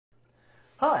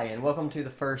Hi, and welcome to the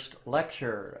first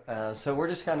lecture. So we're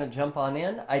just going to jump on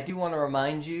in. I do want to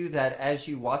remind you that as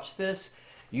you watch this,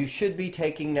 you should be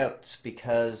taking notes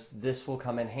because this will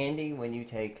come in handy when you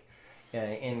take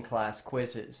in-class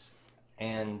quizzes.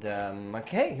 And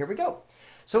okay, here we go.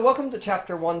 So welcome to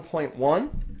chapter 1.1.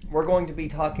 We're going to be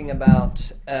talking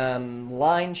about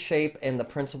line shape and the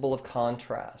principle of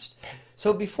contrast.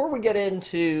 So before we get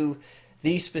into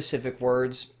these specific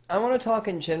words, I want to talk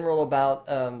in general about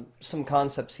some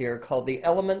concepts here called the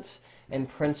elements and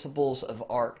principles of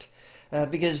art.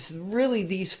 Because really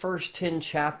these first 10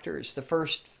 chapters, the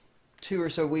first 2 or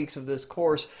so weeks of this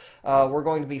course, we're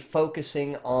going to be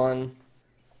focusing on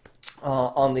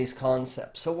these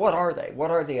concepts. So what are they?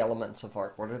 What are the elements of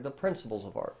art? What are the principles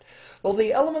of art? Well,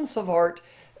 the elements of art,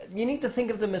 you need to think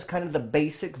of them as kind of the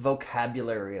basic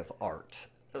vocabulary of art.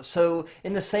 So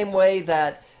in the same way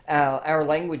that our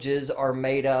languages are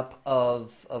made up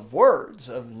of words,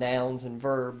 of nouns and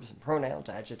verbs, and pronouns,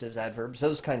 adjectives, adverbs,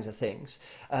 those kinds of things.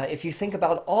 If you think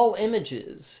about all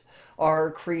images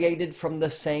are created from the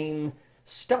same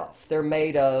stuff. They're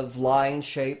made of line,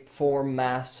 shape, form,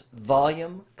 mass,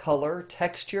 volume, color,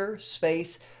 texture,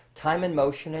 space, time and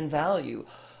motion, and value.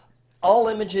 All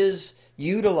images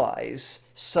utilize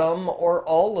some or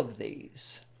all of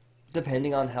these,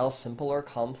 depending on how simple or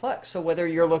complex. So whether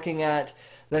you're looking at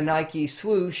the Nike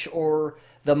swoosh or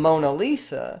the Mona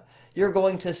Lisa, you're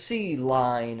going to see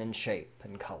line and shape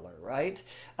and color, right?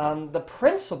 The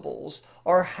principles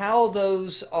are how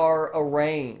those are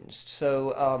arranged.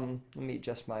 So let me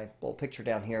adjust my little picture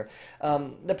down here.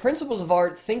 The principles of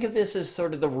art, think of this as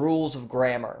sort of the rules of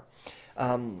grammar.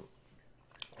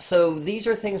 So these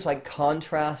are things like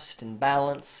contrast and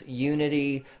balance,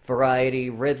 unity, variety,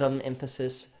 rhythm,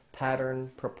 emphasis,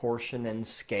 pattern, proportion, and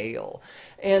scale.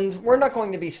 And we're not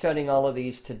going to be studying all of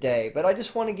these today, but I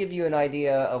just want to give you an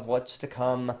idea of what's to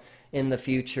come in the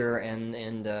future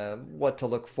and what to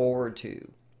look forward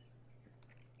to.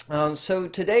 So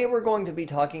today we're going to be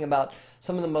talking about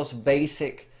some of the most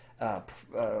basic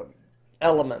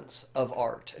elements of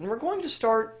art. And we're going to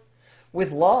start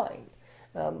with line.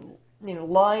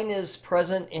 Line is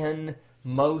present in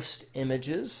most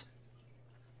images.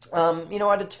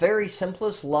 At its very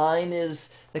simplest, line is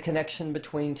the connection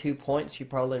between 2 points. You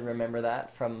probably remember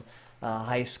that from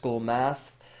high school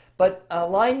math. But a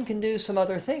line can do some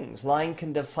other things. Line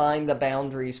can define the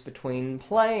boundaries between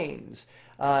planes.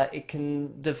 It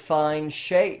can define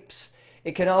shapes.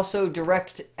 It can also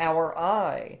direct our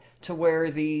eye to where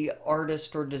the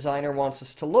artist or designer wants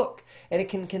us to look. And it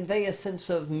can convey a sense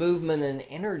of movement and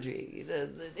energy.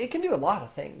 It can do a lot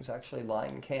of things, actually,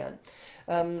 line can.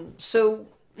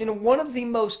 One of the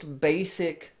most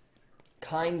basic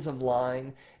kinds of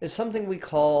line is something we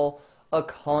call a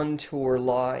contour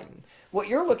line. What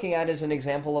you're looking at is an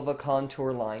example of a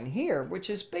contour line here, which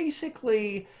is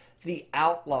basically the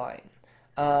outline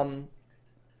of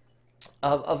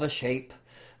a shape.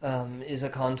 Is a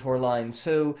contour line.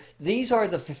 So these are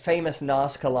the famous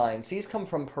Nazca lines. These come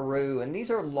from Peru, and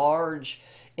these are large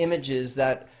images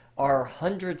that are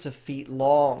hundreds of feet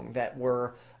long that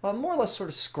were more or less sort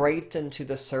of scraped into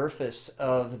the surface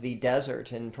of the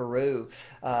desert in Peru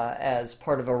as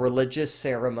part of a religious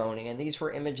ceremony. And these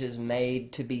were images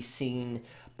made to be seen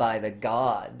by the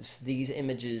gods. These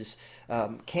images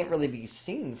can't really be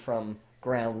seen from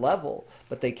ground level,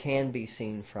 but they can be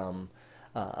seen from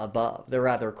above. They're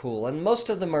rather cool. And most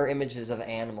of them are images of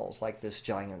animals, like this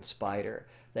giant spider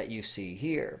that you see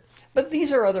here. But these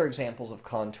are other examples of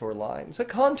contour lines. A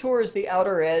contour is the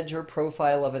outer edge or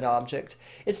profile of an object.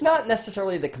 It's not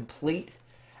necessarily the complete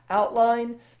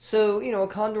outline. So, a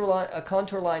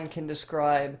contour line can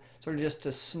describe sort of just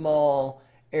a small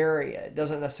area. It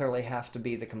doesn't necessarily have to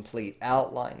be the complete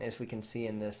outline, as we can see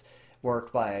in this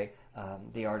work by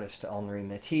the artist Henri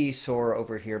Matisse, or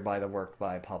over here by the work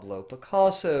by Pablo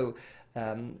Picasso.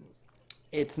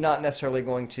 It's not necessarily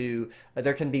going to,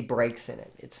 there can be breaks in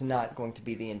it. It's not going to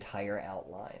be the entire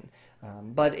outline.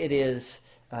 But it is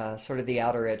sort of the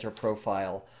outer edge or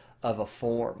profile of a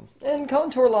form. And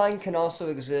contour line can also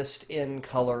exist in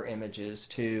color images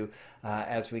too,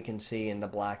 as we can see in the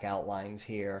black outlines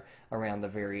here around the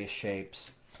various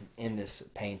shapes in this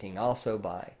painting, also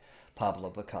by Pablo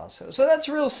Picasso. So that's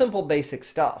real simple, basic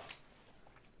stuff.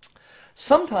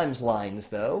 Sometimes lines,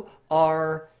 though,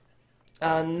 are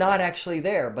not actually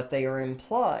there, but they are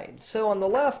implied. So on the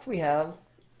left we have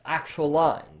actual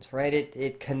lines, right?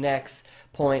 It connects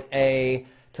point A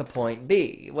to point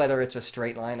B, whether it's a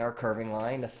straight line or a curving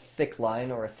line, a thick line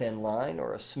or a thin line,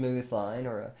 or a smooth line,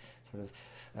 or a sort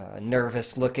of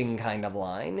nervous-looking kind of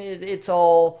line. It's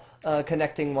all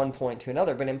connecting one point to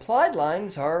another. But implied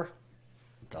lines are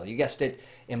well, you guessed it,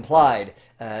 implied.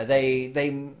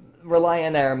 They rely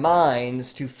on our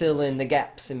minds to fill in the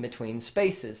gaps in between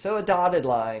spaces. So a dotted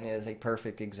line is a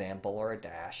perfect example, or a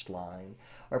dashed line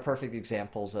are perfect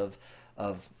examples of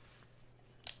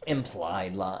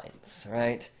implied lines,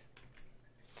 right?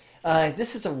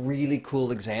 This is a really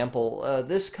cool example.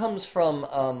 This comes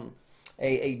from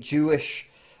a Jewish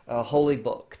holy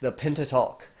book, the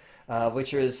Pentateuch,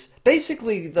 which is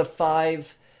basically the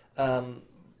five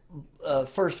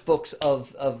first books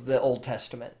of the Old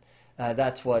Testament.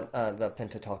 That's what the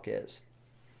Pentateuch is.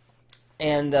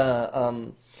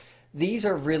 And these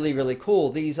are really, really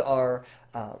cool. These are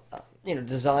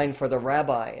designed for the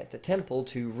rabbi at the temple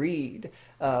to read.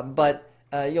 But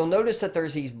you'll notice that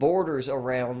there's these borders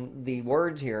around the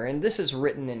words here, and this is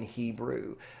written in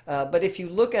Hebrew. But if you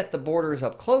look at the borders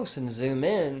up close and zoom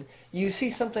in, you see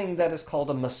something that is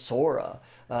called a Masorah.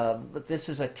 But this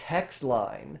is a text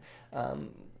line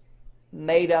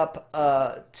made up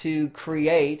to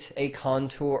create a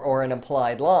contour, or an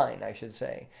implied line, I should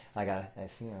say. I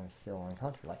see I'm still on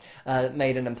contour line.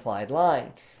 Made an implied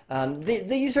line.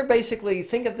 These are basically,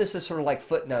 think of this as sort of like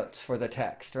footnotes for the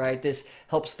text, right? This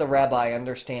helps the rabbi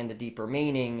understand the deeper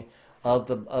meaning of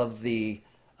the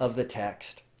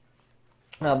text.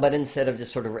 But instead of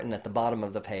just sort of written at the bottom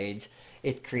of the page,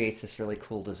 it creates this really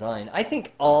cool design. I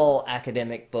think all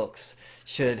academic books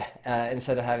should,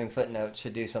 instead of having footnotes,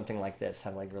 should do something like this,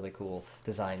 have like really cool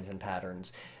designs and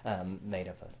patterns made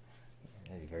of it.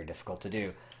 It'd be very difficult to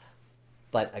do.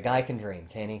 But a guy can dream,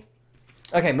 can't he?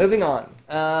 Okay, moving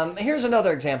on. Here's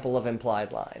another example of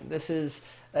implied line. This is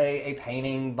a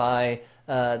painting by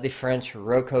the French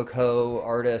Rococo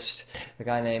artist, a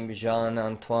guy named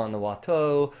Jean-Antoine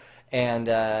Watteau. And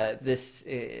this,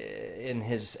 in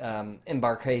his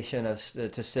embarkation to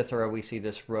Cythera, we see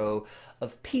this row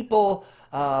of people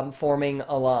forming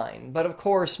a line. But of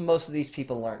course, most of these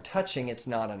people aren't touching. It's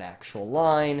not an actual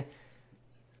line.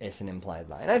 It's an implied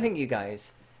line. I think you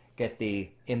guys get the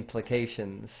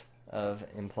implications of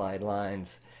implied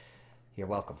lines. You're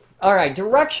welcome. All right,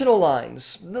 directional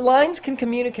lines. The lines can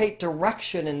communicate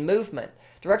direction and movement.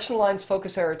 Directional lines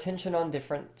focus our attention on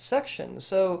different sections.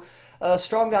 So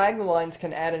strong diagonal lines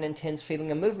can add an intense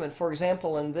feeling of movement. For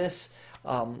example, in this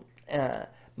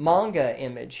manga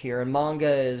image here, and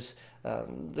manga is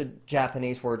the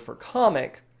Japanese word for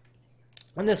comic.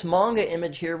 In this manga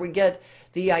image here, we get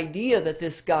the idea that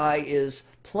this guy is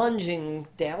plunging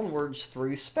downwards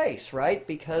through space, right?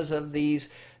 Because of these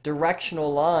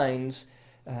directional lines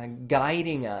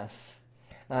guiding us,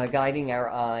 guiding our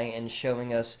eye and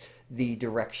showing us the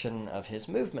direction of his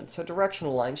movement. So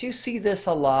directional lines, you see this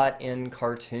a lot in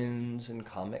cartoons and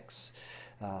comics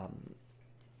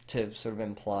to sort of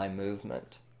imply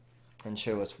movement and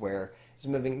show us where he's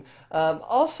moving.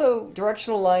 Also,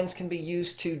 directional lines can be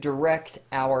used to direct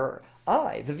our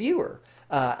eye, the viewer,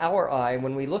 our eye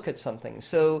when we look at something.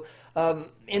 So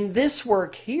in this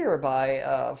work here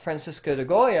by Francisco de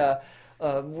Goya,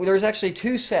 there's actually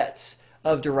two sets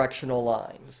of directional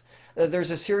lines.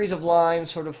 There's a series of lines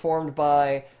sort of formed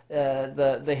by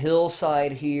the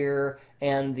hillside here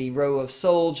and the row of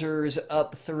soldiers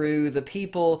up through the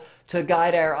people to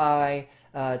guide our eye,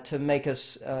 to make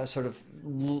us sort of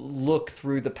look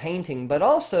through the painting, but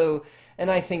also,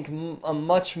 and I think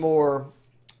much more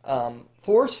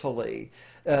forcefully,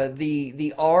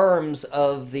 the arms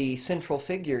of the central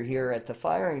figure here at the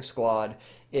firing squad,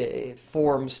 it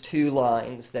forms two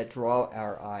lines that draw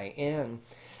our eye in.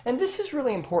 And this is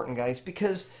really important, guys,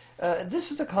 because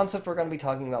this is a concept we're going to be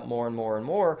talking about more and more and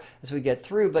more as we get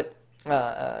through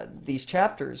these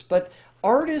chapters. But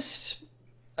artists,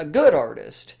 a good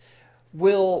artist,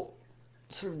 will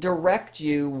sort of direct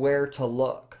you where to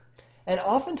look. And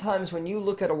oftentimes when you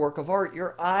look at a work of art,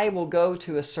 your eye will go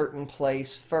to a certain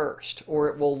place first, or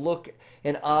it will look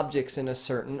in objects in a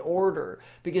certain order,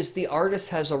 because the artist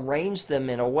has arranged them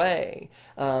in a way,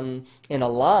 in a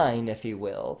line, if you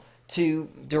will, to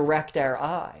direct our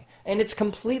eye. And it's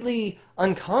completely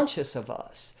unconscious of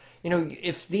us. You know,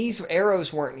 if these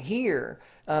arrows weren't here,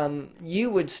 you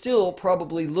would still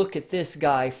probably look at this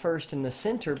guy first in the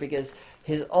center because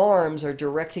his arms are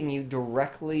directing you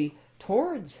directly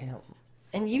towards him.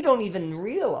 And you don't even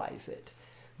realize it.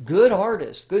 Good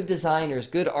artists, good designers,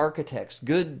 good architects,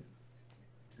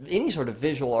 any sort of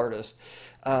visual artist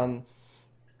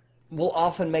will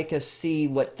often make us see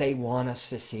what they want us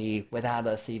to see without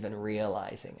us even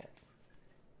realizing it.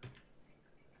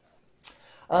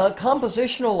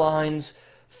 Compositional lines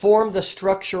form the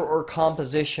structure or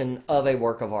composition of a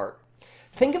work of art.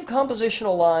 Think of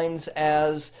compositional lines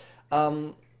as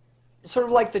sort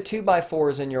of like the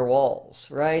 2x4s in your walls,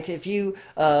 right? If you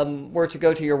were to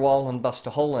go to your wall and bust a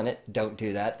hole in it, don't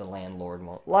do that, the landlord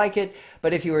won't like it.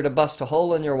 But if you were to bust a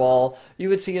hole in your wall, you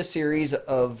would see a series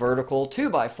of vertical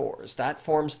 2x4s. That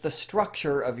forms the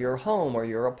structure of your home or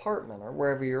your apartment or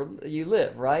wherever you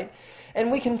live, right?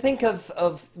 And we can think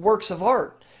of works of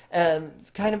art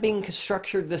kind of being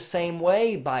structured the same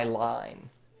way by line.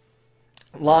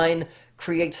 Line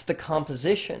creates the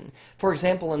composition. For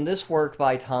example, in this work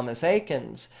by Thomas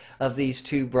Eakins of these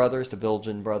two brothers, the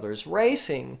Bilgen brothers,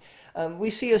 racing, we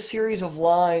see a series of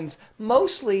lines,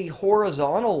 mostly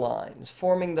horizontal lines,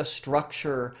 forming the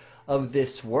structure of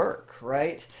this work,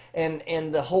 right?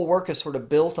 And the whole work is sort of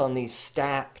built on these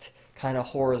stacked kind of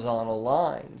horizontal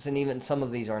lines. And even some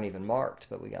of these aren't even marked,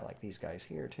 but we got like these guys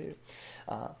here too.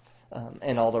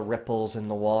 And all the ripples in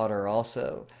the water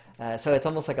also. So it's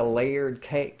almost like a layered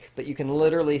cake, but you can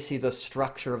literally see the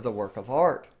structure of the work of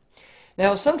art.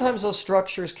 Now, sometimes those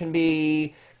structures can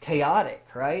be chaotic,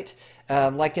 right?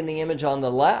 Like in the image on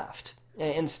the left.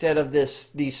 Instead of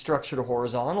these structured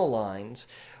horizontal lines,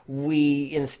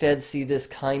 we instead see this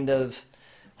kind of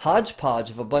hodgepodge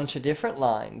of a bunch of different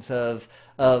lines of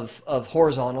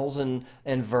horizontals and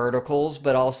verticals,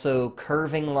 but also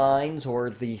curving lines,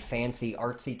 or the fancy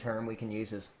artsy term we can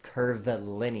use is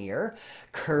curvilinear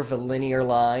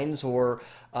lines, or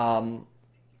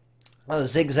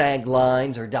zigzag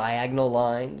lines or diagonal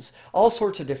lines, all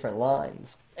sorts of different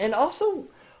lines. And also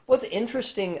what's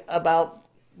interesting about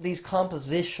these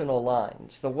compositional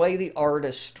lines, the way the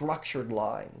artist structured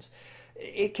lines,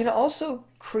 it can also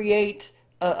create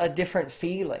a different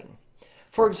feeling.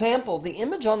 For example, the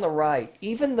image on the right,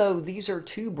 even though these are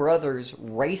two brothers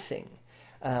racing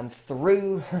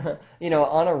through,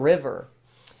 on a river,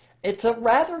 it's a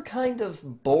rather kind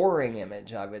of boring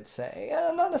image, I would say.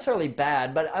 Not necessarily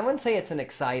bad, but I wouldn't say it's an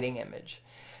exciting image,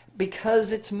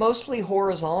 because it's mostly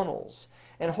horizontals.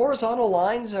 And horizontal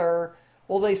lines are,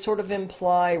 well, they sort of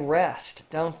imply rest,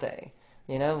 don't they?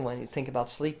 When you think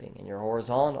about sleeping and you're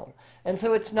horizontal. And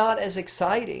so it's not as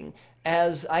exciting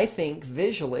as, I think,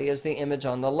 visually as the image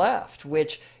on the left,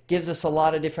 which gives us a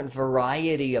lot of different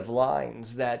variety of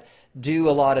lines that do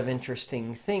a lot of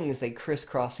interesting things. They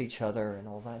crisscross each other and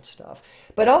all that stuff.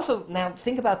 But also, now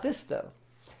think about this though.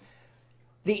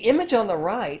 The image on the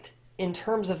right, in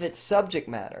terms of its subject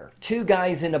matter, two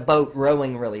guys in a boat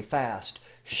rowing really fast,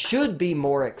 should be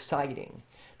more exciting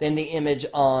than the image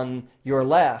on your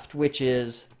left, which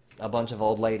is a bunch of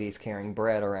old ladies carrying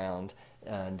bread around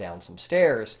down some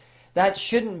stairs. That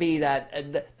shouldn't be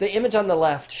that. The image on the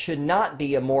left should not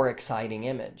be a more exciting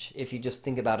image if you just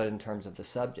think about it in terms of the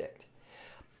subject.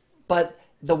 But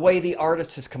the way the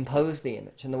artist has composed the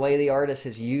image and the way the artist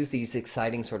has used these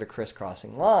exciting sort of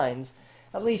crisscrossing lines,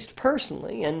 at least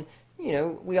personally, and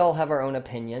we all have our own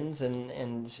opinions,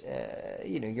 and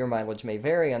your mileage may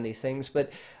vary on these things,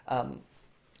 but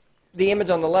the image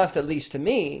on the left, at least to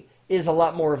me, is a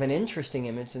lot more of an interesting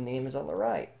image than the image on the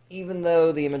right, even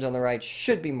though the image on the right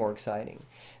should be more exciting.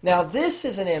 Now, this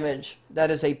is an image that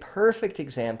is a perfect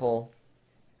example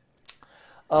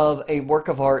of a work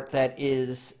of art that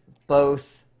is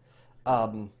both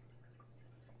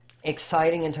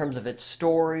exciting in terms of its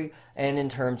story and in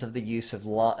terms of the use of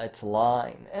its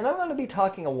line. And I'm going to be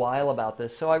talking a while about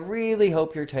this, so I really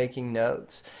hope you're taking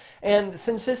notes. And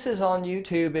since this is on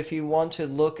YouTube, if you want to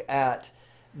look at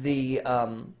the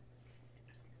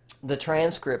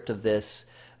transcript of this,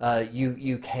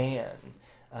 you can.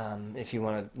 If you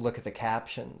want to look at the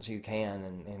captions, you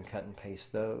can and cut and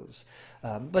paste those.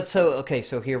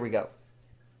 So here we go.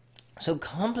 So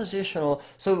compositional,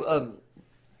 I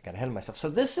got ahead of myself. So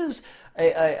this is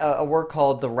a work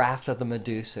called The Raft of the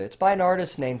Medusa. It's by an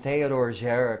artist named Theodore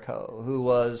Géricault, who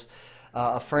was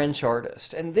a French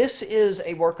artist. And this is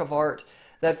a work of art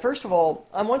that, first of all,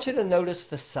 I want you to notice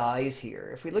the size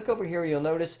here. If we look over here, you'll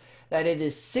notice that it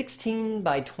is 16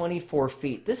 by 24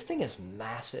 feet. This thing is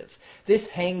massive. This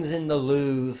hangs in the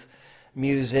Louvre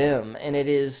Museum, and it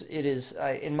is,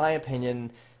 in my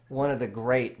opinion, one of the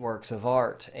great works of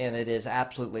art, and it is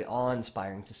absolutely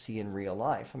awe-inspiring to see in real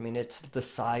life. I mean, it's the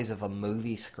size of a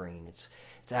movie screen. It's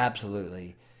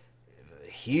absolutely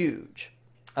huge.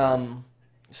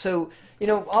 So,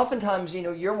 oftentimes,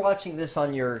 you're watching this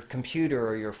on your computer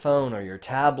or your phone or your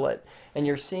tablet, and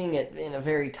you're seeing it in a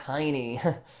very tiny,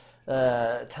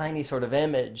 tiny sort of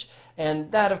image. And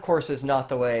that, of course, is not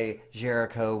the way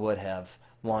Géricault would have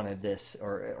wanted this,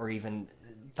 or even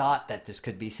thought that this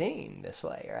could be seen this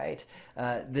way, right?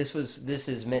 This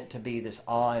is meant to be this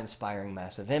awe-inspiring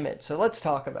massive image. So let's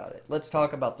talk about it. Let's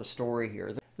talk about the story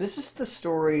here. This is the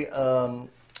story of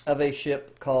a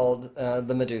ship called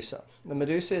the Medusa. The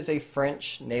Medusa is a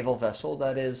French naval vessel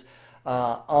that is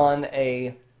on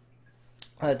a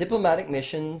diplomatic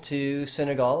mission to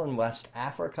Senegal in West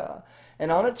Africa.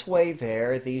 And on its way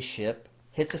there, the ship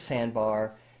hits a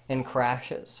sandbar and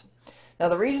crashes. Now,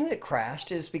 the reason it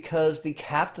crashed is because the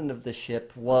captain of the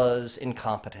ship was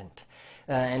incompetent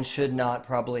and should not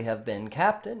probably have been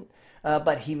captain.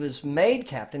 But he was made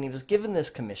captain. He was given this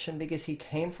commission because he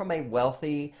came from a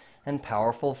wealthy and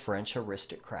powerful French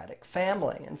aristocratic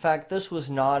family. In fact, this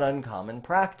was not uncommon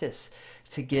practice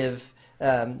to give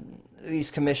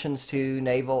these commissions to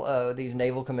these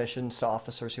naval commissions to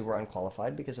officers who were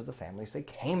unqualified because of the families they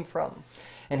came from.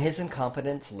 And his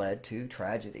incompetence led to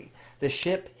tragedy. The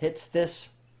ship hits this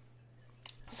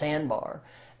sandbar,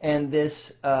 and the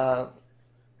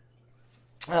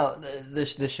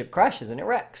ship crashes and it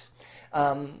wrecks.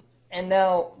 And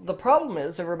now the problem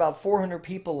is there were about 400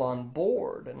 people on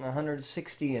board and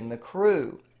 160 in the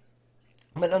crew.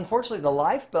 But unfortunately, the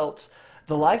lifeboats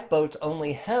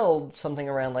only held something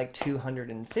around like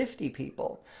 250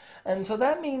 people. And so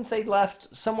that means they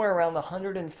left somewhere around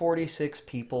 146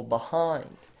 people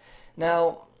behind.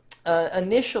 Now,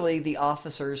 initially, the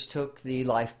officers took the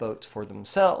lifeboats for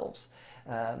themselves.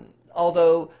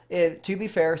 Although, to be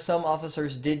fair, some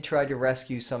officers did try to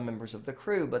rescue some members of the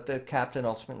crew, but the captain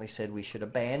ultimately said we should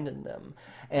abandon them.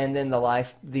 And then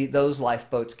those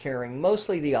lifeboats carrying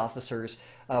mostly the officers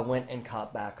went and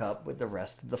caught back up with the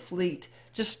rest of the fleet,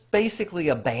 just basically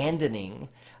abandoning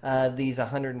these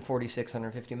 146,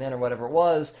 150 men or whatever it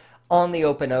was on the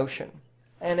open ocean.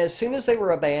 And as soon as they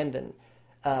were abandoned,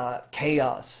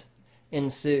 chaos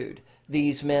ensued.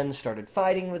 These men started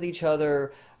fighting with each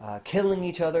other, killing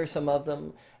each other, some of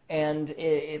them, and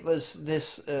it was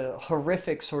this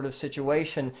horrific sort of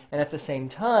situation. And at the same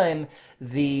time,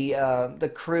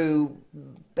 the crew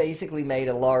basically made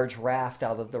a large raft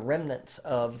out of the remnants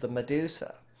of the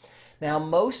Medusa. Now,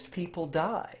 most people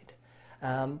died,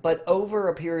 but over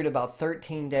a period of about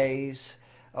 13 days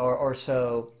or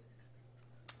so,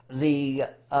 a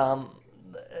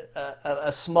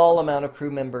small amount of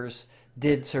crew members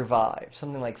did survive.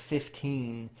 Something like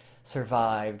 15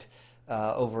 survived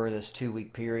over this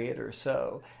 2-week period or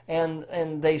so. And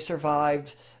they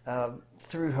survived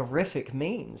through horrific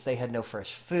means. They had no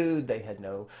fresh food, they had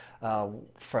no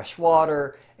fresh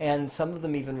water, and some of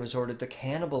them even resorted to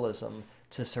cannibalism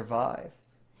to survive.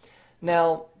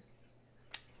 Now,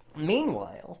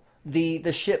 meanwhile,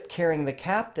 the ship carrying the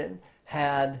captain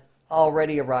had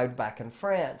already arrived back in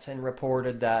France and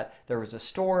reported that there was a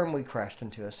storm, we crashed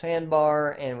into a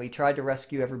sandbar, and we tried to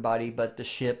rescue everybody, but the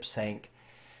ship sank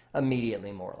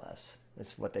immediately, more or less.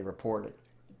 That's what they reported.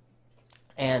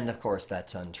 And, of course,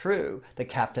 that's untrue. The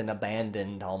captain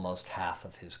abandoned almost half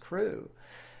of his crew.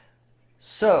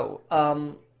 So,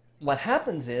 what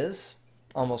happens is,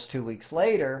 almost 2 weeks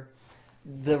later,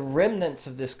 the remnants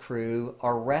of this crew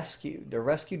are rescued. They're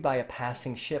rescued by a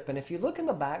passing ship. And if you look in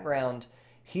the background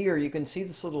here, you can see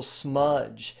this little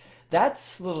smudge. That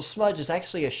little smudge is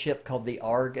actually a ship called the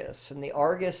Argus. And the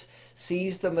Argus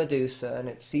sees the Medusa, and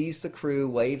it sees the crew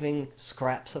waving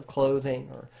scraps of clothing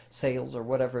or sails or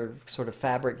whatever sort of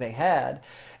fabric they had,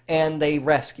 and they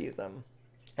rescue them.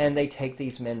 And they take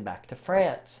these men back to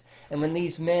France. And when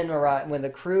these men arrive, when the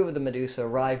crew of the Medusa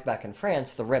arrived back in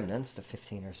France, the remnants, the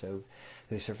 15 or so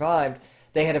who survived,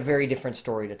 they had a very different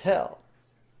story to tell.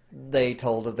 They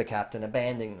told of the captain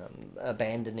abandoning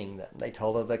them. They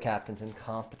told of the captain's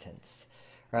incompetence,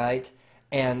 right?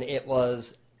 And it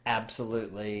was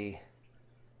absolutely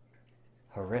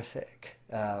horrific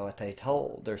what they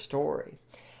told, their story.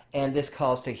 And this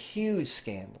caused a huge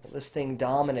scandal. This thing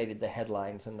dominated the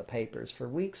headlines in the papers for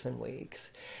weeks and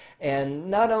weeks. And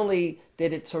not only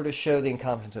did it sort of show the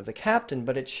incompetence of the captain,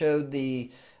 but it showed the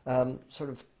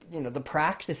the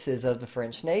practices of the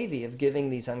French Navy of giving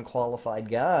these unqualified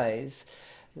guys,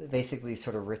 basically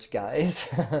sort of rich guys,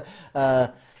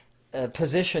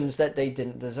 positions that they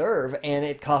didn't deserve, and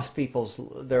it cost people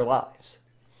their lives.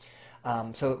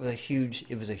 So it was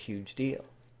a huge deal.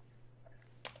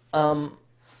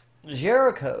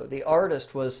 Géricault, the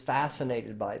artist, was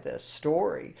fascinated by this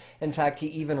story. In fact, he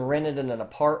even rented an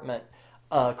apartment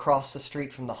across the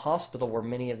street from the hospital where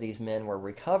many of these men were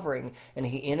recovering, and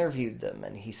he interviewed them,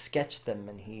 and he sketched them,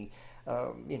 and he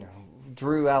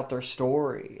drew out their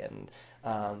story, and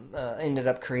ended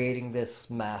up creating this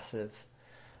massive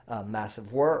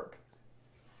work.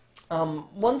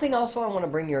 One thing also I want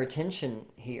to bring your attention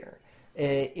here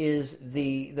is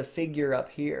the figure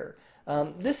up here.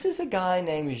 This is a guy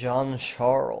named Jean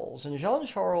Charles, and Jean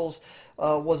Charles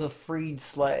was a freed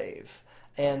slave,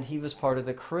 and he was part of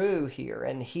the crew here,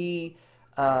 and he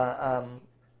and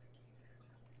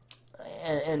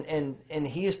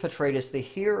he is portrayed as the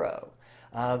hero.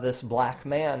 this black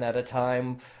man at a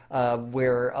time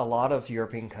where a lot of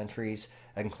European countries,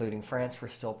 including France, were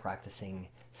still practicing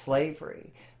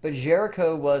slavery. But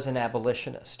Jericho was an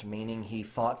abolitionist, meaning he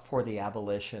fought for the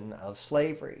abolition of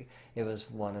slavery. It was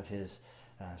one of his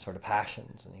sort of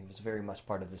passions, and he was very much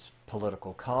part of this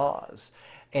political cause.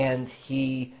 And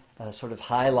he sort of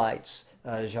highlights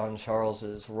Jean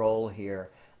Charles's role here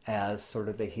as sort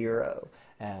of the hero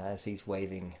as he's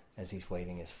waving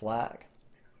his flag.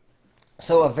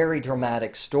 So a very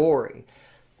dramatic story.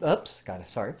 Oops, got it.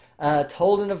 Sorry.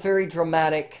 Told in a very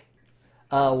dramatic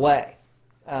way.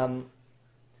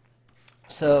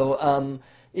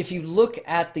 If you look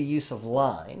at the use of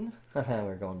line,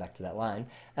 we're going back to that line,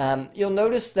 you'll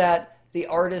notice that the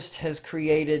artist has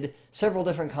created several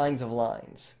different kinds of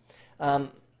lines.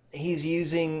 He's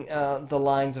using the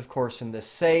lines, of course, in the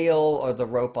sail, or the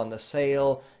rope on the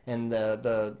sail, and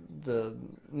the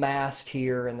mast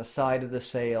here and the side of the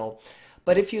sail.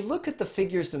 But if you look at the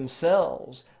figures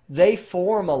themselves, they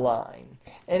form a line.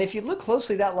 And if you look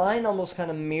closely, that line almost kind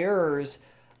of mirrors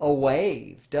a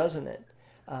wave, doesn't it?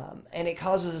 And it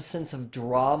causes a sense of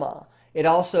drama. It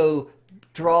also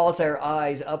draws our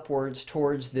eyes upwards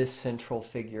towards this central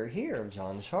figure here,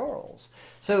 Jean Charles.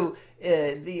 So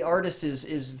the artist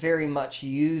is very much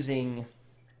using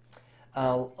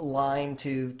line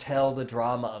to tell the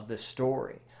drama of this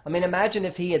story. I mean, imagine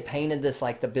if he had painted this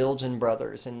like the Bilgen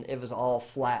brothers and it was all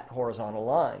flat horizontal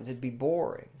lines. It'd be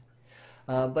boring.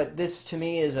 But this, to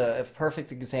me, is a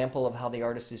perfect example of how the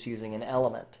artist is using an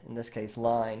element, in this case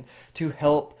line, to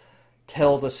help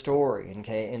tell the story.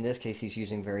 Okay? In this case, he's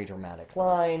using very dramatic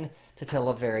line to tell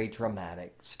a very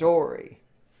dramatic story.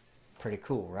 Pretty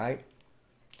cool, right?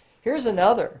 Here's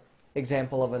another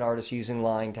example of an artist using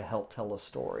line to help tell a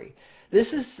story.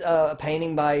 This is a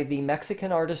painting by the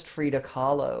Mexican artist Frida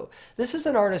Kahlo. This is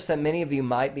an artist that many of you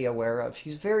might be aware of.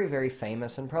 She's very, very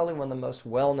famous and probably one of the most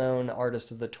well-known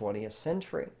artists of the 20th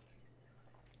century.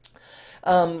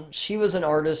 She was an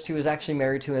artist who was actually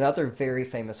married to another very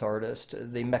famous artist,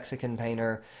 the Mexican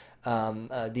painter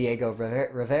Diego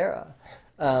Rivera.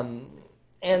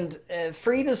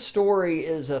 Frida's story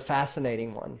is a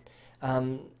fascinating one.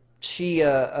 She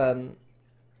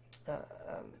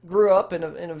grew up in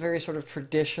a very sort of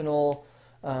traditional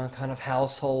kind of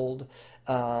household,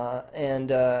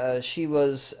 and she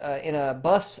was in a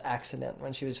bus accident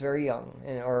when she was very young,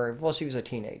 she was a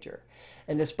teenager.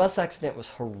 And this bus accident was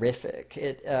horrific.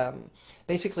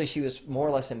 Basically, she was more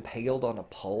or less impaled on a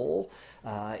pole.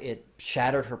 It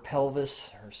shattered her pelvis,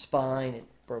 her spine, it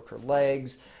broke her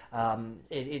legs.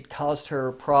 It caused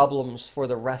her problems for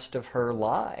the rest of her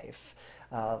life.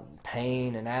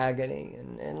 Pain and agony,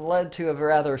 and led to a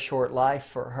rather short life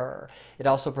for her. It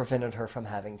also prevented her from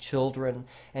having children,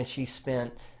 and she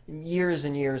spent years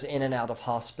and years in and out of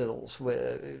hospitals,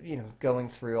 going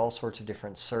through all sorts of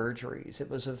different surgeries. It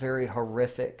was a very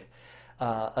horrific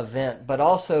event, but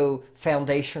also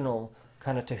foundational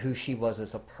kind of to who she was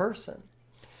as a person.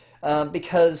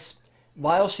 Because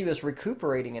while she was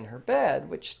recuperating in her bed,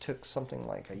 which took something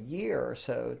like a year or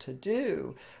so to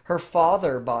do, her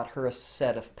father bought her a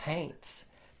set of paints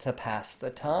to pass the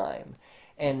time.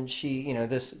 And she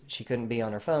couldn't be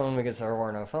on her phone because there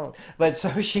were no phones. But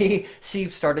so she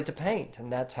started to paint, and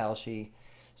that's how she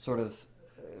sort of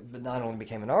not only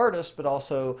became an artist, but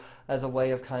also as a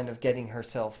way of kind of getting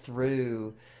herself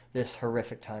through this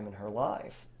horrific time in her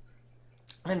life.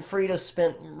 And Frida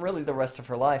spent really the rest of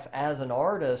her life as an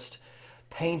artist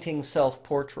painting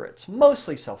self-portraits,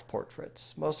 mostly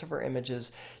self-portraits. Most of her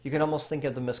images, you can almost think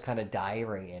of them as kind of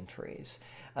diary entries.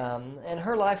 And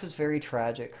her life was very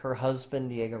tragic. Her husband,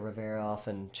 Diego Rivera,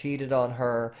 often cheated on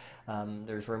her.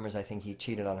 There's rumors, I think, he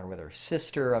cheated on her with her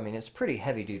sister. I mean, it's pretty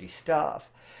heavy-duty stuff.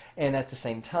 And at the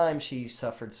same time, she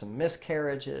suffered some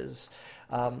miscarriages.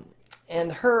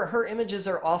 And her images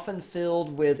are often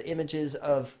filled with images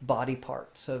of body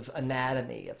parts, of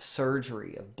anatomy, of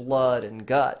surgery, of blood and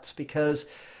guts, because,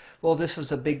 well, this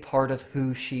was a big part of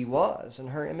who she was. And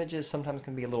her images sometimes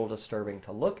can be a little disturbing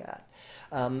to look at.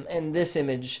 And this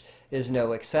image is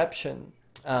no exception.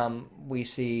 We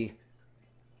see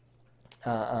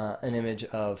an image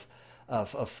of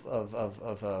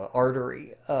a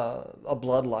artery, a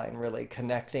bloodline really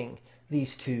connecting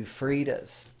these two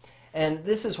Fridas. And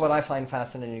this is what I find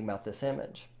fascinating about this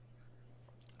image.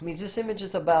 I mean, this image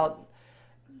is about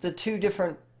the two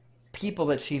different people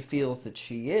that she feels that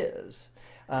she is.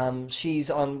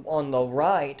 She's on the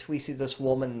right, we see this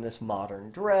woman in this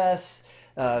modern dress.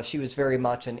 She was very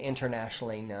much an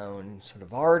internationally known sort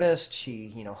of artist.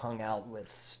 She, hung out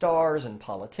with stars and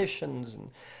politicians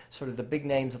and sort of the big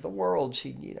names of the world.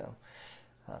 She,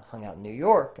 hung out in New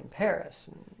York and Paris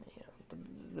and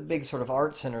the big sort of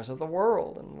art centers of the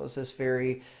world, and was this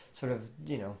very sort of,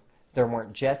 there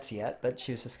weren't jets yet, but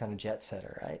she was this kind of jet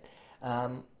setter, right?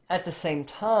 At the same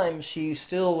time, she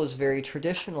still was very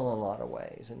traditional in a lot of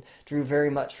ways and drew very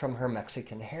much from her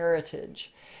Mexican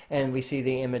heritage. And we see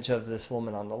the image of this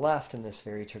woman on the left in this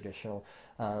very traditional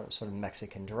sort of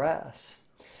Mexican dress.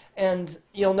 And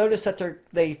you'll notice that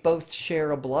they both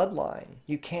share a bloodline.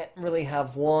 You can't really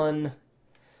have one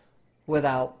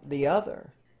without the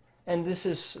other. And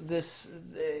this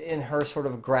in her sort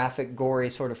of graphic, gory,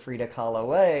 sort of Frida Kahlo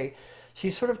way,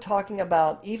 she's sort of talking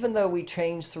about, even though we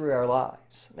change through our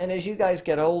lives, and as you guys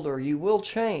get older, you will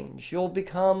change. You'll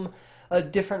become a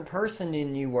different person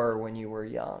than you were when you were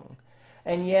young.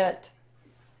 And yet,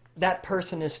 that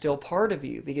person is still part of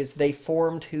you because they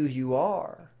formed who you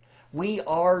are. We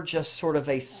are just sort of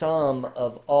a sum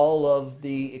of all of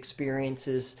the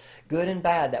experiences, good and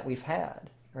bad, that we've had,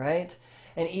 right?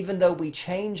 And even though we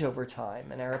change over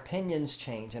time, and our opinions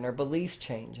change, and our beliefs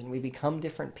change, and we become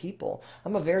different people.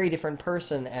 I'm a very different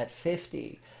person at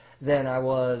 50 than I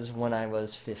was when I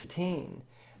was 15.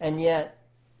 And yet,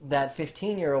 that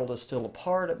 15-year-old is still a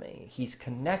part of me. He's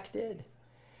connected.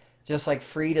 Just like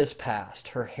Frida's past,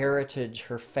 her heritage,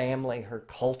 her family, her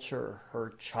culture,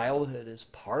 her childhood is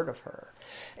part of her.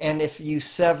 And if you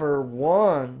sever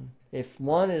one, if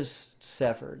one is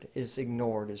severed, is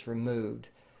ignored, is removed,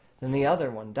 then the other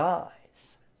one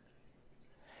dies.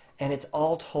 And it's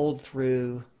all told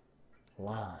through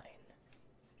line.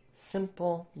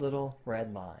 Simple little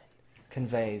red line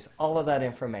conveys all of that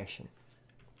information.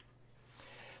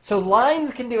 So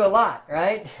lines can do a lot,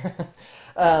 right?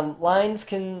 Lines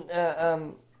can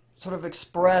sort of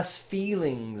express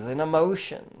feelings and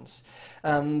emotions.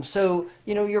 So,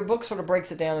 your book sort of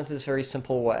breaks it down into this very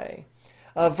simple way.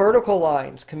 Vertical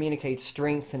lines communicate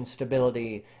strength and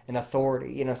stability and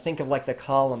authority. Think of like the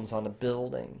columns on a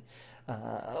building.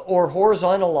 Or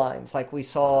horizontal lines, like we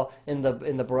saw in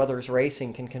the brothers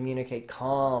racing, can communicate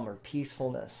calm or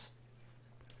peacefulness.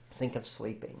 Think of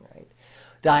sleeping, right?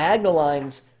 Diagonal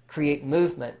lines create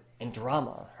movement and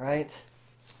drama, right?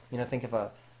 Think of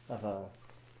a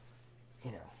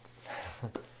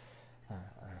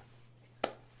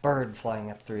bird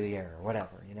flying up through the air or whatever,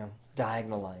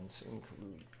 Diagonal lines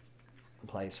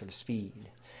imply sort of speed.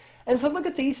 And so look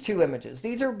at these two images.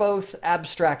 These are both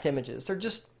abstract images. They're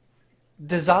just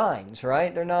designs,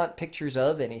 right? They're not pictures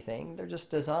of anything. They're just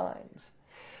designs.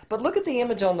 But look at the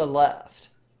image on the left.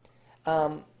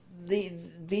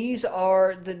 These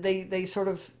sort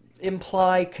of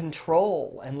imply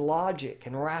control and logic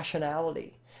and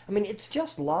rationality. I mean, it's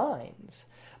just lines.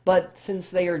 But since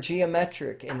they are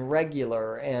geometric and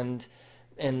regular and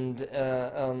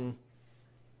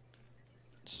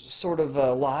sort of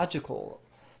logical,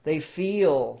 they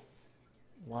feel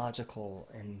logical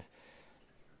and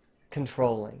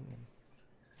controlling and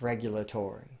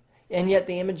regulatory. And yet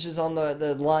the images on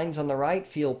the lines on the right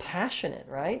feel passionate,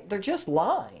 right? They're just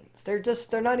lines.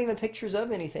 They're not even pictures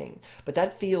of anything. But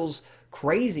that feels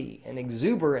crazy and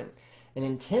exuberant and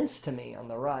intense to me on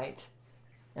the right.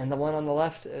 And the one on the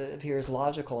left appears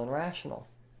logical and rational.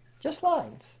 Just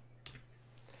lines.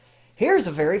 Here's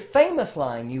a very famous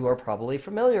line you are probably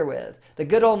familiar with. The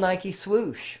good old Nike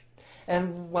swoosh.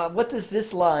 And what does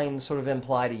this line sort of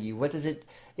imply to you? What does it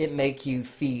make you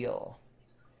feel?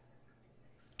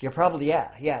 You're probably,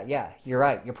 you're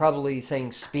right. You're probably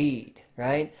saying speed,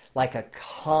 right? Like a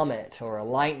comet or a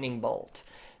lightning bolt,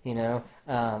 a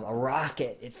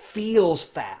rocket. It feels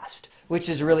fast, which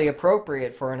is really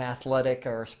appropriate for an athletic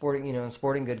or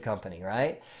sporting good company,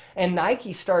 right? And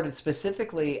Nike started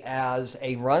specifically as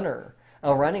a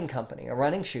running company, a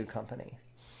running shoe company.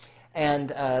 And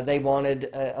they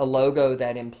wanted a logo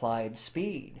that implied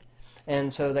speed.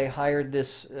 And so they hired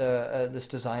this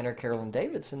designer, Carolyn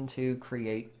Davidson, to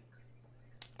create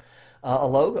a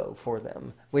logo for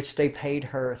them, which they paid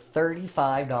her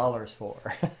 $35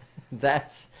 for.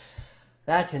 That's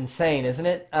insane, isn't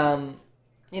it? A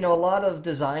lot of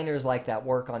designers like that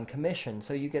work on commission,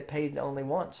 so you get paid only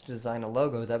once to design a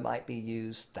logo that might be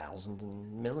used thousands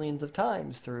and millions of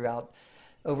times throughout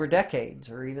over decades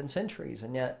or even centuries,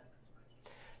 and yet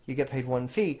you get paid one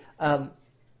fee.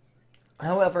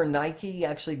 However, Nike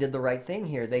actually did the right thing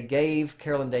here. They gave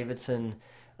Carolyn Davidson,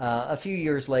 a few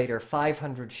years later,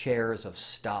 500 shares of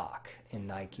stock in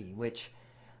Nike, which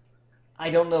I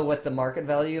don't know what the market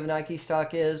value of Nike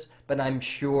stock is, but I'm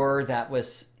sure that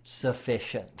was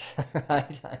sufficient.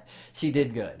 Right? She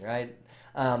did good, right?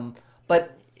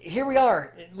 But here we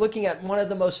are, looking at one of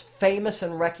the most famous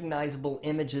and recognizable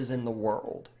images in the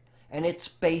world. And it's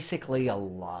basically a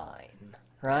line,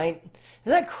 right?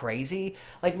 Isn't that crazy?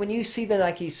 Like when you see the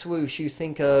Nike swoosh, you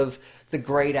think of the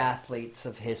great athletes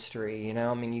of history, you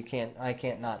know? I mean, I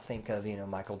can't not think of, you know,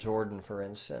 Michael Jordan, for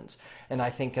instance. And I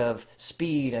think of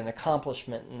speed and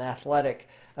accomplishment and athletic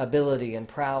ability and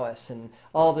prowess and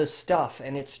all this stuff,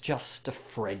 and it's just a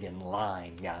friggin'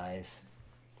 line, guys.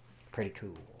 Pretty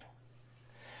cool.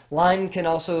 Line can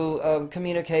also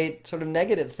communicate sort of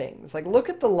negative things. Like look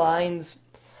at the lines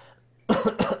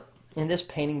in this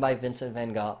painting by Vincent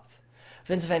van Gogh.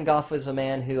 Vincent van Gogh was a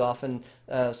man who often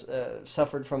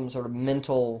suffered from sort of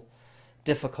mental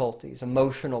difficulties,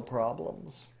 emotional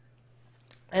problems.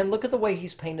 And look at the way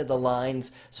he's painted the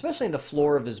lines, especially in the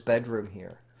floor of his bedroom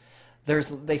here.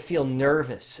 They feel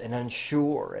nervous and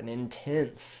unsure and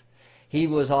intense. He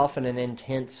was often an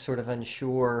intense, sort of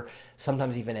unsure,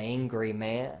 sometimes even angry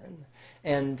man.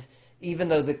 And even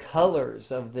though the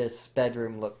colors of this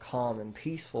bedroom look calm and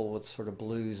peaceful with sort of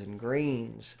blues and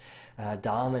greens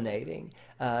dominating,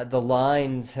 the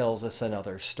line tells us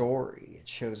another story. It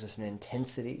shows us an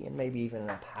intensity and maybe even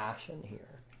a passion here.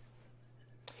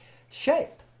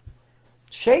 Shape.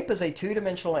 Shape is a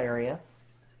two-dimensional area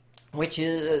which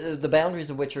is the boundaries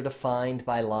of which are defined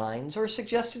by lines or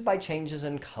suggested by changes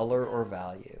in color or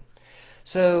value.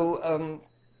 So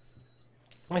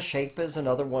a shape is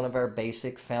another one of our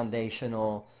basic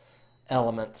foundational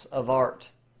elements of art.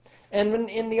 And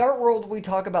in the art world, we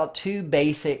talk about two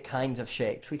basic kinds of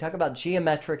shapes. We talk about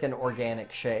geometric and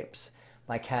organic shapes.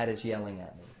 My cat is yelling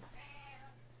at me.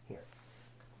 Here.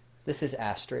 This is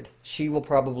Astrid. You'll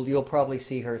probably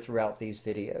see her throughout these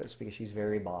videos because she's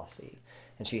very bossy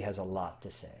and she has a lot to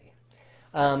say.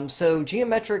 So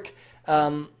geometric,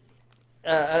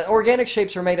 organic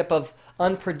shapes are made up of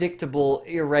unpredictable,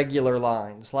 irregular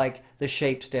lines, like the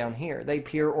shapes down here. They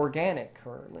appear organic,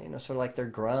 or sort of like they're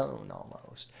grown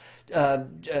almost.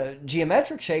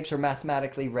 Geometric shapes are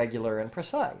mathematically regular and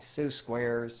precise. So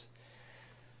squares,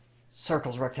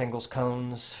 circles, rectangles,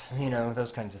 cones,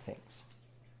 those kinds of things.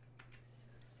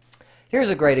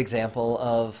 Here's a great example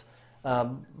of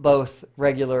both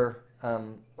regular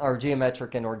or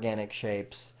geometric and organic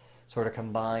shapes sort of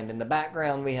combined. In the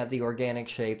background, we have the organic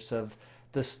shapes of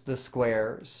the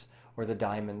squares or the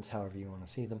diamonds, however you want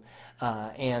to see them.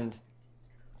 And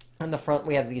in the front,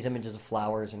 we have these images of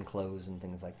flowers and clothes and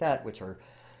things like that, which are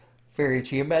very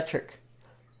geometric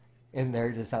in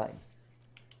their design.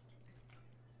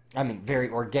 I mean, very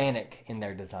organic in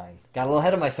their design. Got a little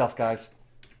ahead of myself, guys.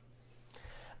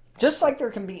 Just like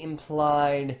there can be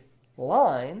implied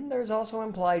line, there's also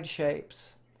implied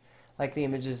shapes, like the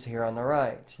images here on the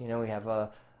right. We have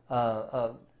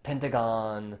a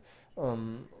pentagon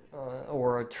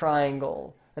or a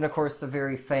triangle, and of course the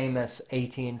very famous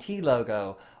AT&T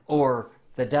logo, or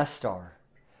the Death Star,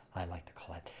 I like to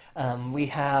call it. We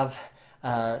have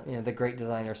the great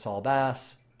designer Saul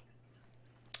Bass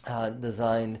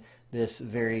designed this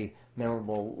very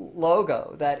memorable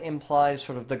logo that implies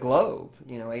sort of the globe.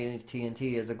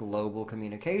 AT&T is a global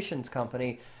communications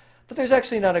company, but there's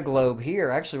actually not a globe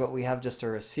here. Actually, what we have just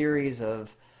are a series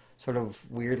of sort of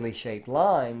weirdly shaped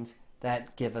lines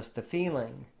that give us the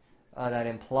feeling, that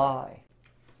imply.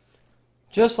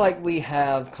 Just like we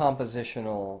have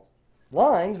compositional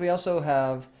lines, we also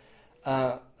have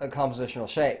compositional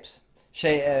shapes.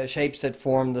 Shapes that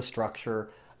form the structure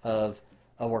of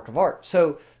a work of art.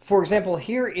 So, for example,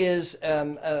 here is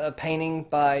a painting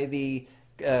by the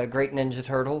great Ninja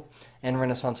Turtle and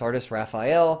Renaissance artist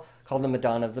Raphael called the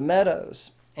Madonna of the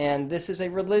Meadows. And this is a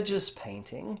religious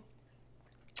painting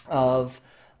of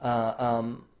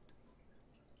the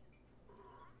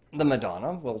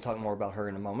Madonna. We'll talk more about her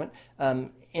in a moment.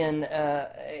 In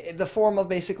the form of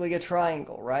basically a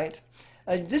triangle, right?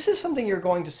 This is something you're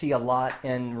going to see a lot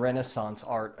in Renaissance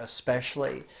art,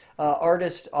 especially.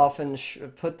 Artists often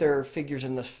put their figures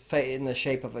in the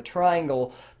shape of a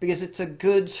triangle because it's a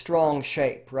good, strong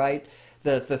shape, right?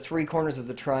 The three corners of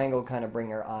the triangle kind of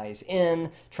bring our eyes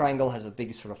in. Triangle has a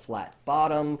big sort of flat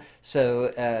bottom. So,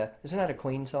 isn't that a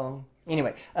Queen song?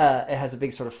 Anyway, it has a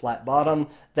big sort of flat bottom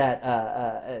that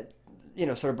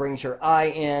sort of brings your eye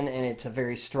in, and it's a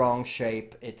very strong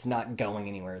shape. It's not going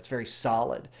anywhere. It's very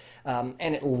solid. And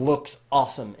it looks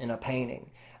awesome in a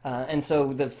painting. And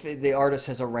so the artist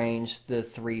has arranged the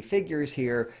three figures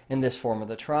here in this form of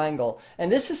the triangle.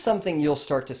 And this is something you'll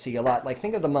start to see a lot. Like,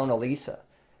 think of the Mona Lisa.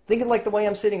 Think of like the way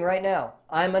I'm sitting right now.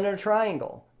 I'm in a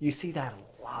triangle. You see that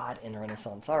a lot in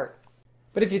Renaissance art.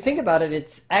 But if you think about it,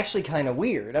 it's actually kind of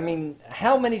weird. I mean,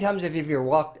 how many times have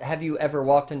you ever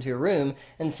walked into a room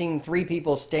and seen three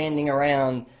people standing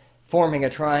around forming a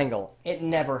triangle? It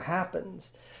never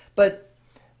happens. But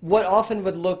what often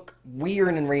would look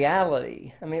weird in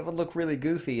reality, I mean, it would look really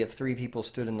goofy if three people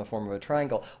stood in the form of a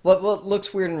triangle. What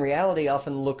looks weird in reality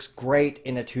often looks great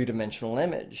in a two-dimensional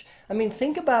image. I mean,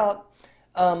 think about,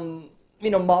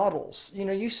 models.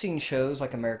 You've seen shows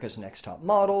like America's Next Top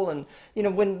Model, and,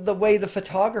 when the way the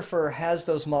photographer has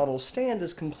those models stand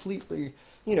is completely,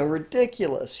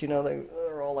 ridiculous.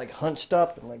 They're all like hunched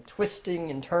up and like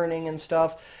twisting and turning and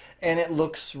stuff, and it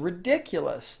looks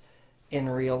ridiculous in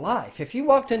real life. If you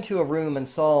walked into a room and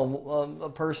saw a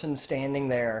person standing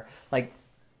there like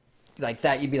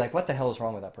that, you'd be like, what the hell is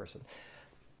wrong with that person?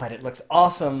 But it looks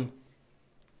awesome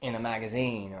in a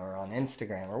magazine or on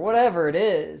Instagram or whatever it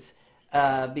is,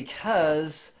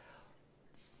 because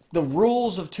the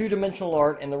rules of two-dimensional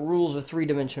art and the rules of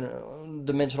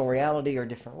three-dimensional reality are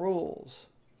different rules,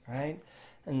 right?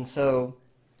 And so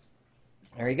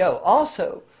there you go.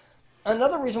 Also,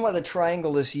 another reason why the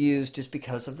triangle is used is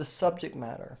because of the subject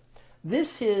matter.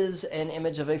 This is an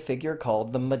image of a figure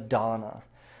called the Madonna.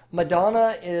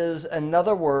 Madonna is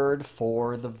another word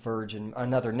for the Virgin,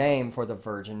 another name for the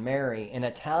Virgin Mary. In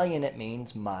Italian, it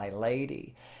means My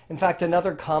Lady. In fact,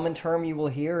 another common term you will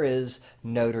hear is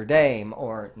Notre Dame,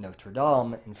 or Notre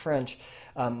Dame in French,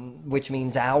 which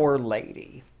means Our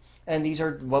Lady. And these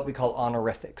are what we call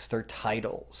honorifics. They're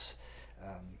titles.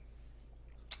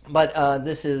 But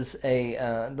this is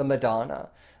the Madonna.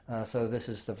 So this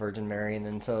is the Virgin Mary, and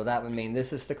then so that would mean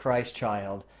this is the Christ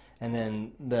child, and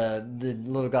then the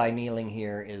little guy kneeling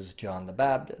here is John the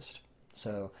Baptist.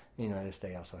 So you notice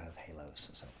they also have halos.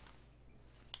 So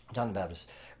John the Baptist,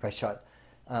 Christ child.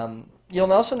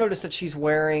 You'll also notice that she's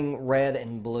wearing red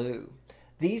and blue.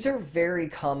 These are very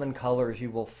common colors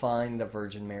you will find the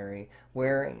Virgin Mary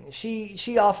wearing.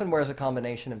 She often wears a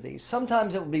combination of these.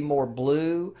 Sometimes it will be more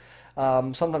blue,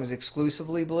 sometimes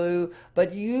exclusively blue,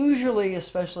 but usually,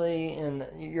 especially in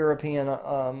European,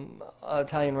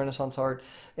 Italian Renaissance art,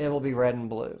 it will be red and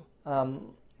blue.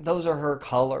 Those are her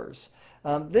colors.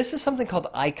 This is something called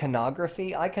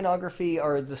iconography. Iconography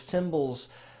are the symbols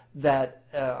that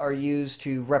are used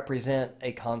to represent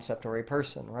a concept or a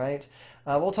person, right?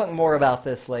 We'll talk more about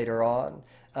this later on.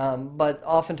 But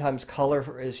oftentimes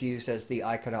color is used as the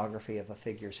iconography of a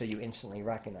figure, so you instantly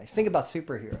recognize. Think about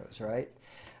superheroes, right?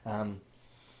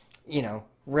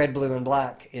 Red, blue, and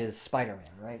black is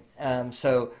Spider-Man, right?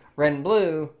 So red and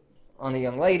blue on a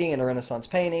young lady in a Renaissance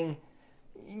painting,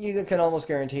 you can almost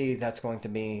guarantee that's going to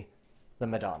be the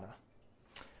Madonna.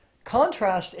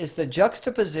 Contrast is the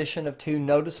juxtaposition of two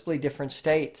noticeably different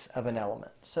states of an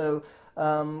element. So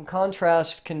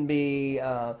contrast can be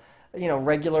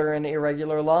regular and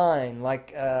irregular line,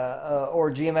 like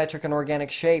or geometric and organic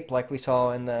shape, like we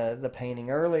saw in the painting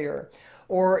earlier.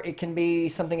 Or it can be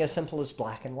something as simple as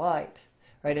black and white,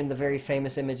 right? In the very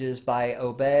famous images by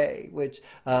Obey, which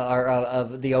are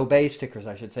of the Obey stickers,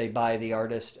 I should say, by the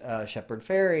artist Shepard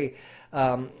Fairey,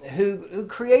 who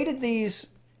created these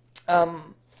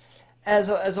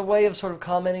as a way of sort of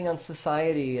commenting on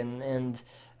society and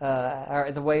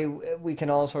the way we can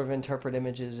all sort of interpret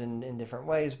images in different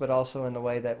ways, but also in the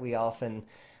way that we often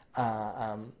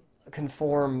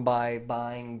conform by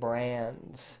buying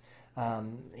brands.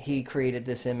 He created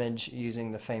this image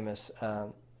using the famous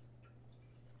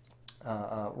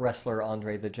wrestler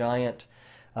Andre the Giant,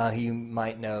 who you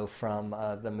might know from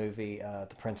the movie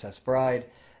The Princess Bride,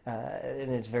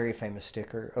 and his very famous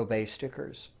sticker, Obey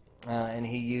stickers. And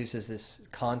he uses this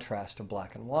contrast of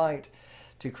black and white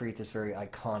to create this very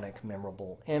iconic,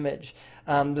 memorable image.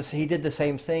 He did the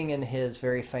same thing in his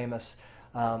very famous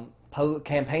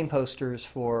campaign posters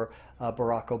for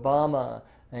Barack Obama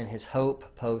and his Hope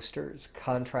posters,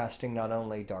 contrasting not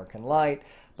only dark and light,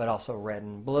 but also red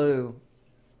and blue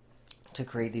to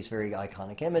create these very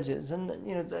iconic images. And,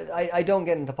 I don't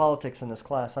get into politics in this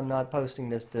class. I'm not posting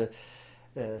this to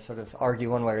sort of argue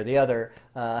one way or the other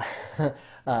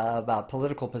about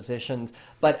political positions.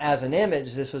 But as an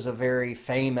image, this was a very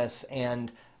famous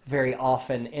and very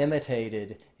often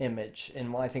imitated image.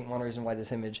 And I think one reason why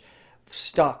this image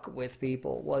stuck with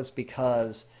people was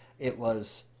because it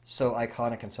was so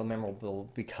iconic and so memorable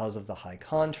because of the high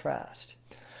contrast.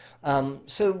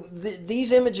 So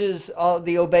these images,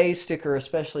 the Obey sticker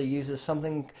especially, uses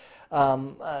something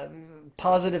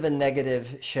positive and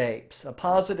negative shapes. A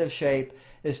positive shape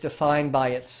is defined by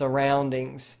its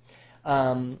surroundings,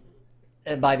 and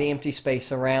by the empty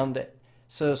space around it.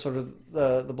 So sort of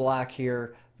the black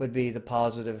here would be the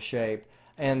positive shape,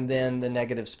 and then the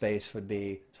negative space would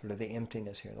be sort of the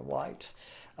emptiness here, the white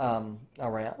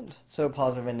around. So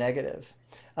positive and negative.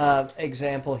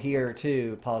 Example here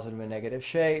too, positive and negative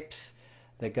shapes.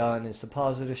 The gun is the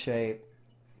positive shape.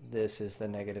 This is the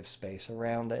negative space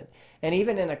around it. And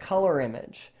even in a color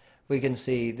image, we can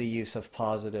see the use of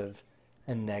positive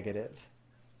and negative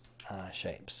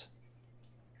shapes.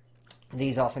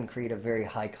 These often create a very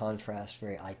high contrast,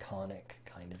 very iconic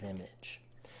kind of image.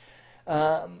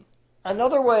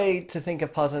 Another way to think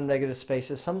of positive and negative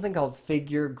space is something called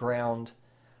figure ground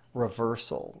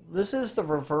reversal. This is the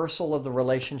reversal of the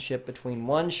relationship between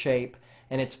one shape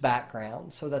and its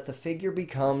background, so that the figure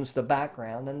becomes the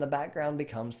background and the background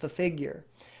becomes the figure.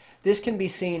 This can be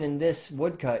seen in this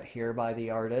woodcut here by the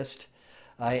artist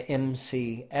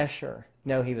M.C. Escher.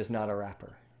 No, he was not a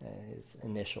rapper. His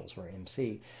initials were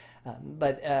M.C.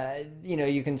 But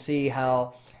you can see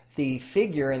how the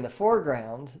figure in the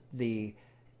foreground, the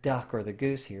duck or the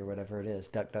goose here, whatever it is,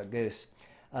 duck, duck, goose,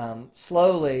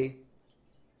 slowly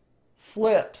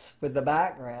flips with the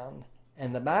background,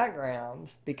 and the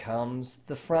background becomes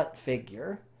the front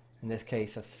figure, in this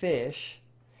case a fish,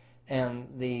 and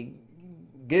the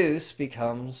goose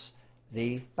becomes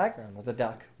the background, or the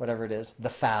duck, whatever it is, the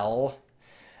fowl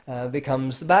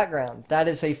becomes the background. That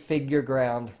is a figure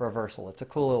ground reversal. It's a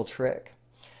cool little trick.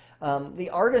 The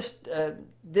artist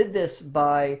did this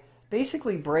by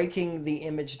basically breaking the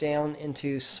image down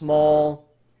into small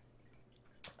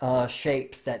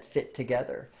shapes that fit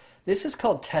together. This is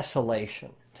called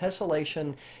tessellation.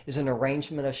 Tessellation is an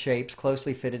arrangement of shapes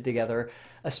closely fitted together,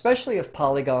 especially of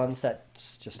polygons.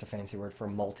 That's just a fancy word for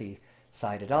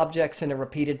multi-sided objects in a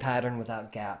repeated pattern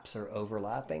without gaps or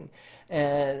overlapping.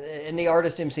 And the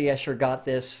artist M.C. Escher got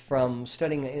this from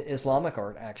studying Islamic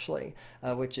art, actually,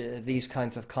 which these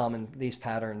kinds of these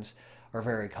patterns are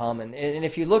very common. And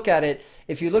if you look at it,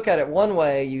 one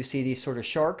way, you see these sort of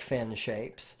shark fin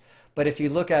shapes. But if you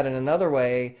look at it another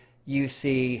way, you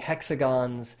see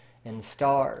hexagons and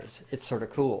stars. It's sort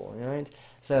of cool, right?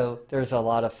 So there's a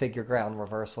lot of figure ground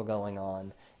reversal going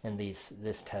on in this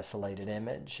tessellated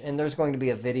image. And there's going to be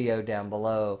a video down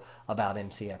below about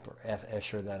M.C.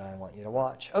 Escher that I want you to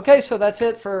watch. Okay, so that's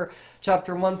it for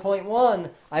chapter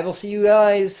 1.1. I will see you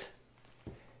guys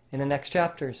in the next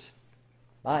chapters.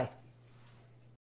 Bye.